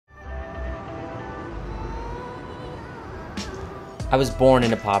I was born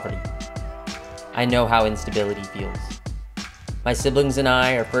into poverty. I know how instability feels. My siblings and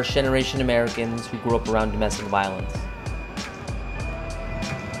I are first-generation Americans who grew up around domestic violence.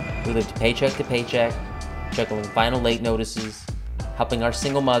 We lived paycheck to paycheck, juggling final late notices, helping our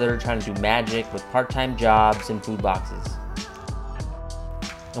single mother trying to do magic with part-time jobs and food boxes.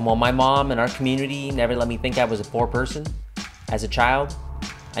 And while my mom and our community never let me think I was a poor person, as a child,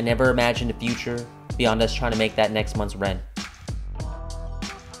 I never imagined a future beyond us trying to make that next month's rent.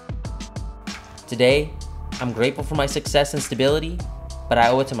 Today, I'm grateful for my success and stability, but I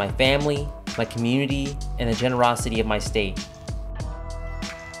owe it to my family, my community, and the generosity of my state.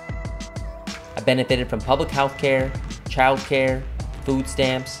 I benefited from public health care, childcare, food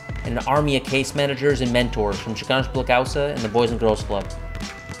stamps, and an army of case managers and mentors from Chicano's Causa and the Boys and Girls Club.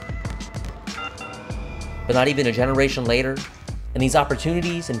 But not even a generation later, and these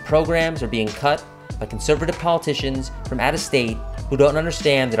opportunities and programs are being cut by conservative politicians from out of state who don't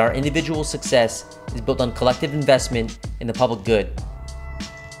understand that our individual success is built on collective investment in the public good.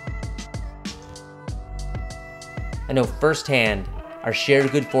 I know firsthand our shared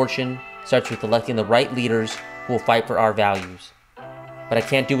good fortune starts with electing the right leaders who will fight for our values. But I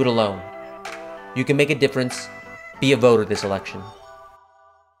can't do it alone. You can make a difference. Be a voter this election.